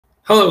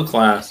Hello,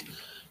 class.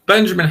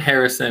 Benjamin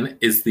Harrison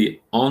is the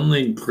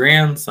only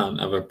grandson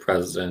of a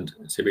president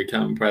to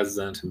become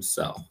president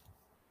himself.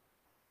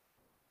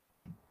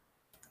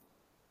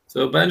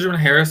 So Benjamin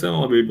Harrison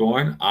will be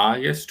born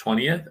August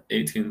 20th,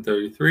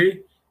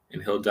 1833,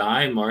 and he'll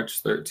die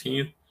March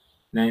 13th,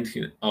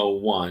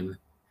 1901,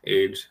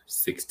 age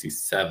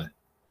 67.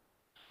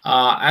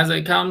 As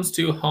it comes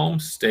to home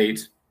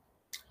state,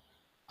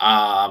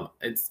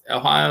 it's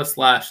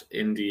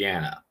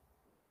Ohio/Indiana.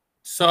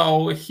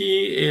 So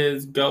he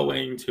is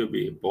going to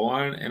be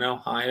born in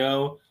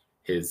Ohio.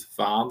 His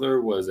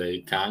father was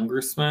a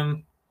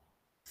congressman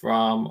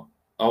from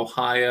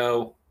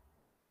Ohio.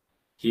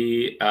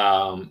 He's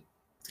going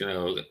to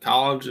go to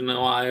college in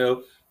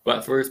Ohio,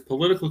 but for his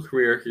political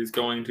career, he's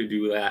going to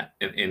do that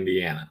in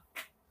Indiana.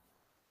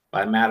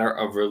 By matter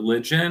of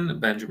religion,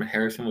 Benjamin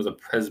Harrison was a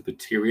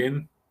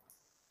Presbyterian.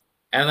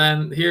 And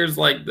then here's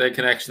like the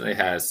connection they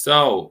has.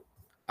 So,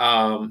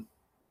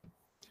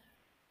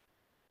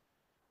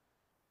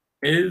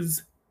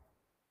 his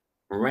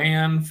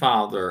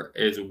grandfather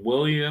is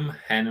William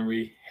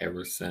Henry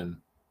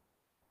Harrison,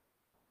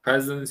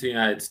 President of the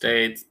United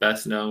States,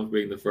 best known for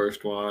being the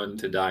first one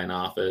to die in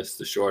office,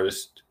 the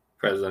shortest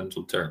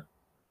presidential term.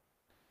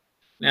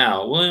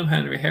 Now, William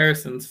Henry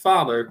Harrison's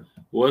father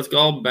was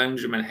called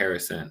Benjamin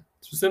Harrison,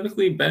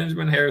 specifically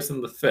Benjamin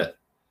Harrison V,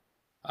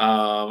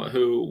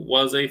 who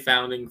was a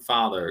founding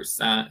father,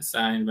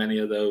 signed many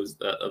of those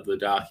of the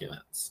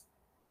documents.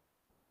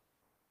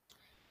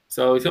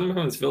 So he's coming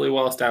from this really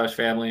well-established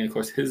family, and of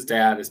course his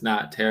dad is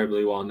not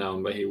terribly well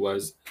known, but he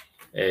was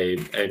a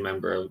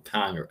member of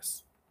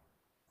Congress.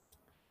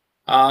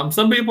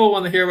 Some people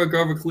want to hear about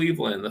Grover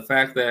Cleveland, the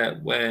fact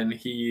that when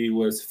he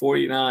was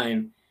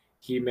 49,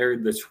 he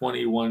married the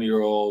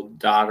 21-year-old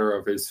daughter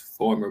of his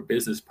former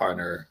business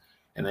partner,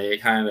 and they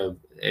kind of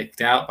icked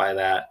out by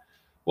that.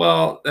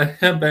 Well,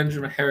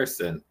 Benjamin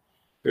Harrison,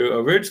 who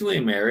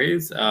originally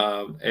marries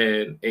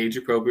an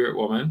age-appropriate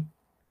woman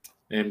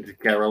named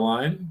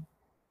Caroline,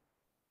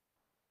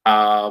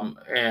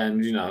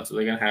 and so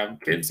they're gonna have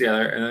kids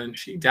together, and then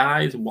she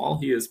dies while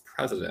he is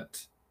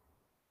president.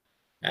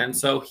 And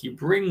so he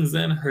brings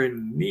in her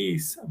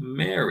niece,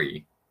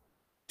 Mary,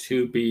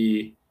 to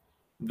be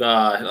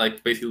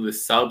basically the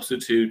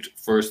substitute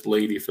first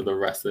lady for the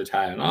rest of the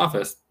time in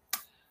office.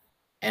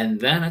 And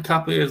then a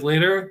couple years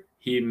later,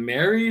 he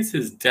marries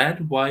his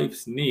dead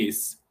wife's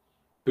niece,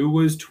 who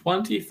was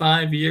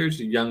 25 years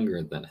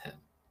younger than him.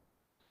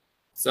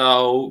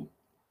 So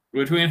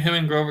between him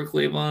and Grover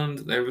Cleveland,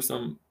 there was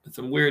some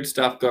weird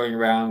stuff going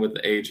around with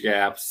the age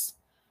gaps.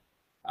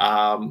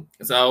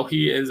 So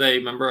he is a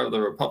member of the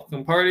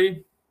Republican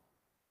Party.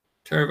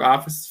 Term of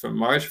office from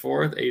March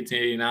 4th,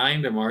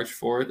 1889 to March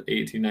 4th,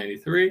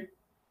 1893.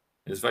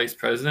 His vice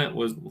president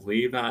was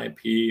Levi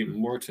P.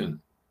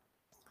 Morton.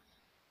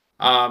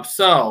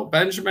 So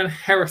Benjamin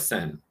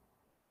Harrison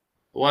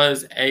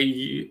is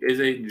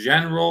a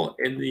general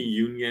in the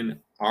Union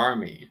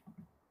Army.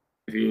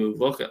 If you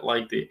look at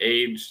the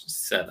age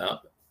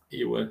setup,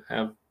 he would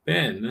have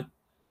been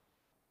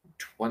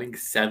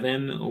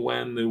 27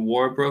 when the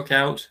war broke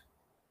out,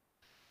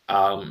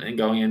 and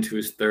going into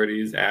his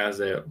 30s as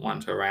it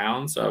went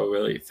around, so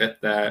really fit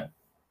that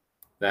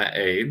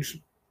age.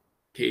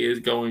 He is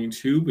going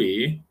to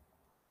be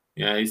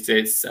United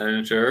States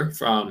Senator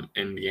from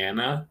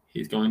Indiana.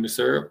 He's going to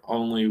serve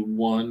only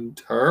one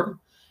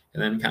term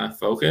and then kind of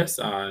focus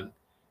on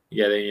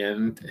getting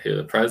into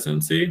the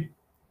presidency.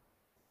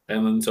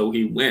 And then so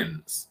he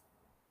wins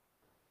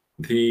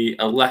the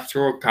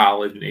Electoral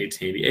College in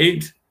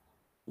 1888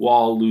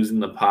 while losing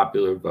the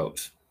popular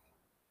vote.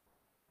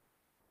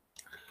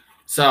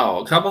 So,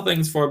 a couple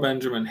things for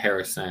Benjamin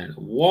Harrison.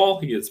 While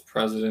he is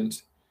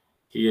president,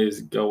 he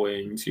is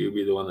going to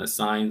be the one that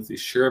signs the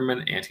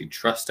Sherman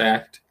Antitrust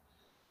Act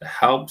that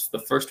helps, the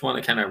first one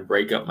to kind of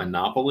break up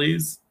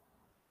monopolies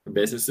for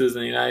businesses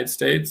in the United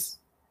States.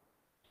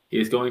 He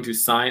is going to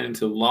sign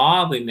into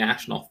law the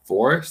National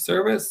Forest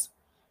Service,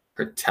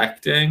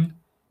 protecting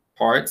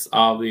parts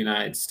of the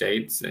United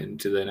States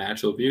into the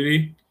natural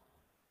beauty.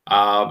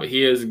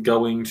 He is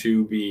going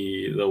to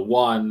be the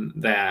one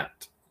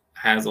that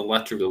has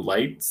electrical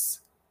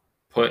lights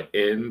put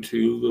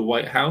into the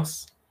White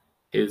House.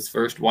 His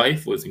first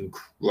wife was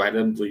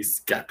incredibly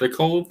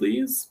skeptical of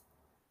these.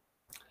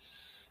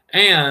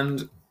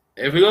 And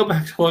if we go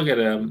back to look at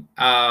him,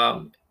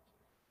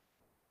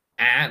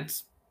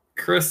 at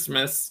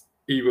Christmas,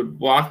 he would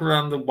walk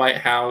around the White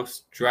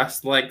House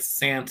dressed like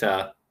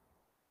Santa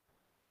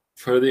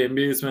for the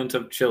amusement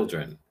of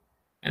children.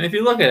 And if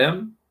you look at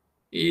him,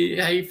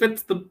 he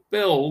fits the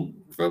bill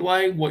for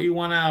what you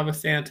want out of a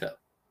Santa.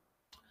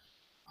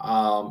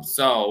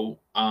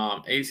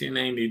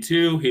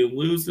 1892, he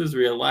loses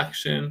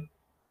re-election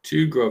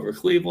to Grover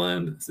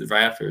Cleveland. This is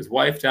right after his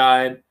wife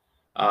died.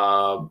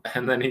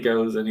 And then he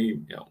goes and he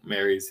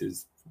marries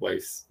his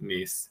wife's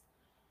niece.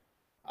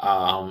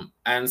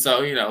 And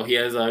so, he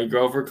has a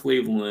Grover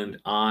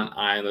Cleveland on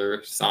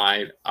either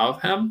side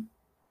of him.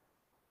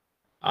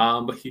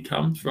 But he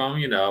comes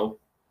from,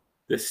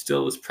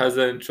 this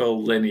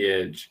presidential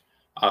lineage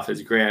of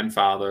his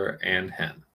grandfather and him.